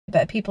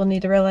But people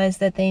need to realize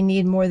that they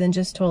need more than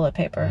just toilet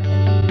paper.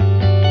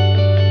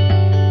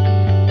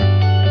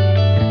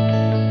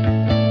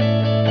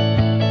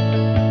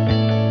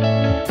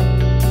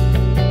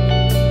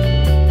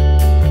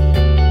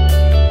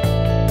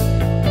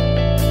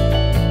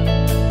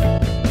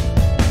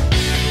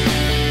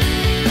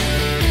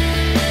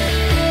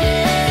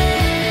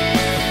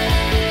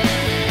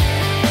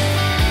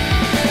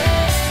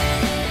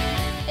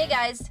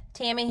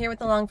 Tammy here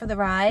with Along for the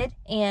Ride,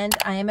 and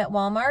I am at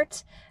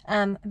Walmart.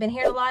 I've been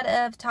hearing a lot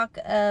of talk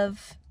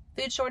of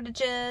food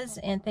shortages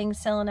and things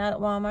selling out at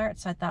Walmart,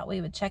 so I thought we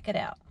would check it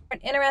out. I'm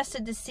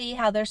interested to see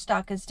how their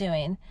stock is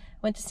doing.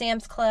 Went to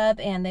Sam's Club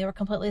and they were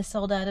completely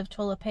sold out of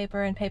toilet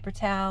paper and paper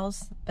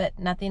towels, but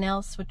nothing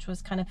else, which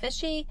was kind of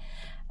fishy.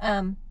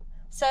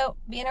 So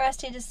be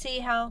interesting to see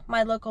how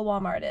my local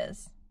Walmart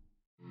is.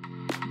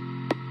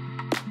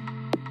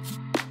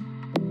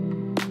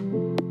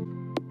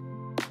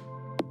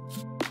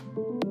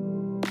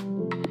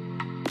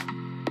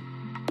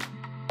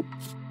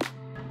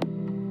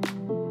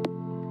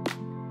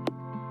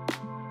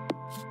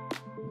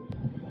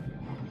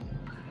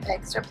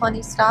 Eggs are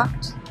plenty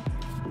stocked.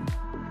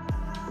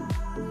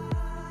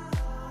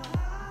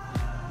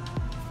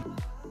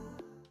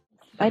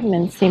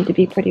 Vitamins seem to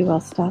be pretty well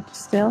stocked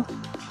still.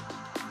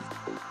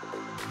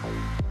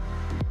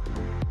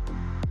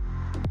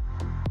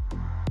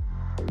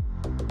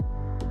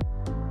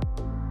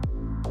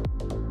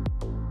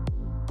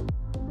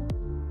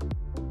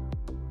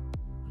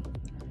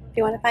 If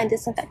you want to find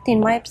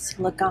disinfecting wipes,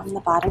 look on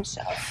the bottom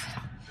shelf.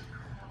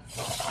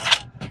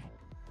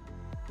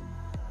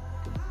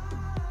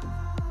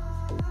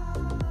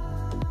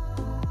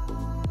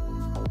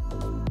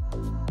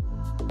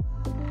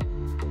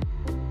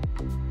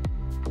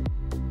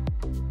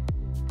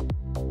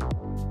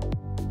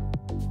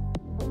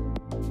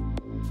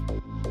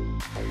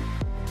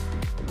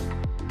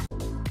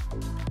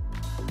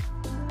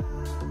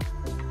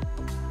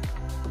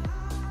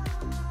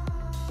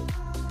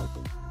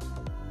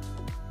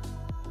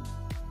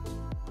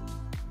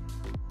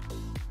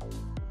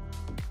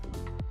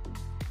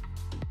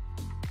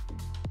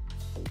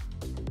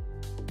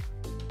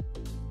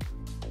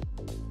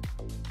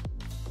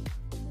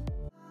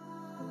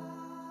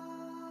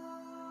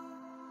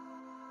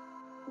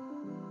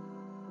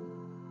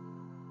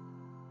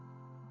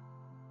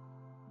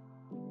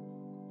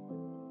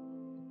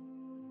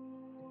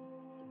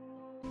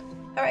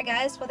 Alright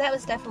guys, well that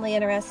was definitely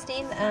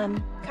interesting.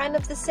 Kind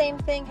of the same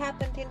thing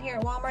happened in here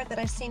at Walmart that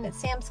I've seen at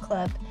Sam's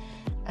Club.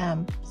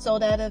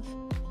 Sold out of,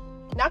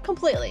 not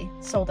completely,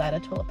 sold out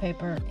of toilet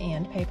paper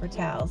and paper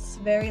towels.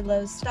 Very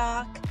low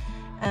stock.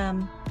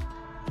 Then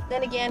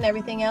again,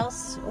 everything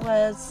else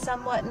was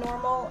somewhat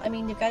normal. I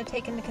mean, you've got to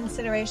take into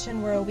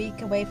consideration we're a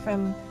week away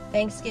from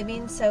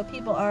Thanksgiving, so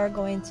people are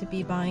going to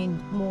be buying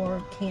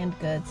more canned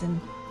goods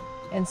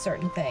and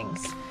certain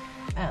things.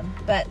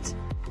 But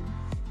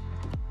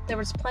there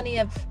was plenty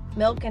of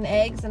milk and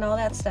eggs and all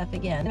that stuff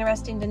again.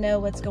 Interesting to know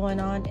what's going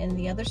on in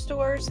the other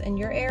stores in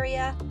your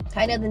area.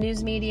 I know the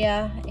news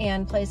media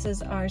and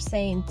places are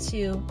saying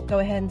to go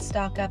ahead and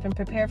stock up and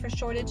prepare for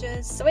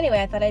shortages. So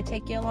anyway, I thought I'd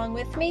take you along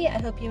with me.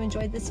 I hope you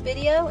enjoyed this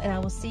video, and I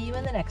will see you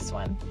in the next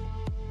one.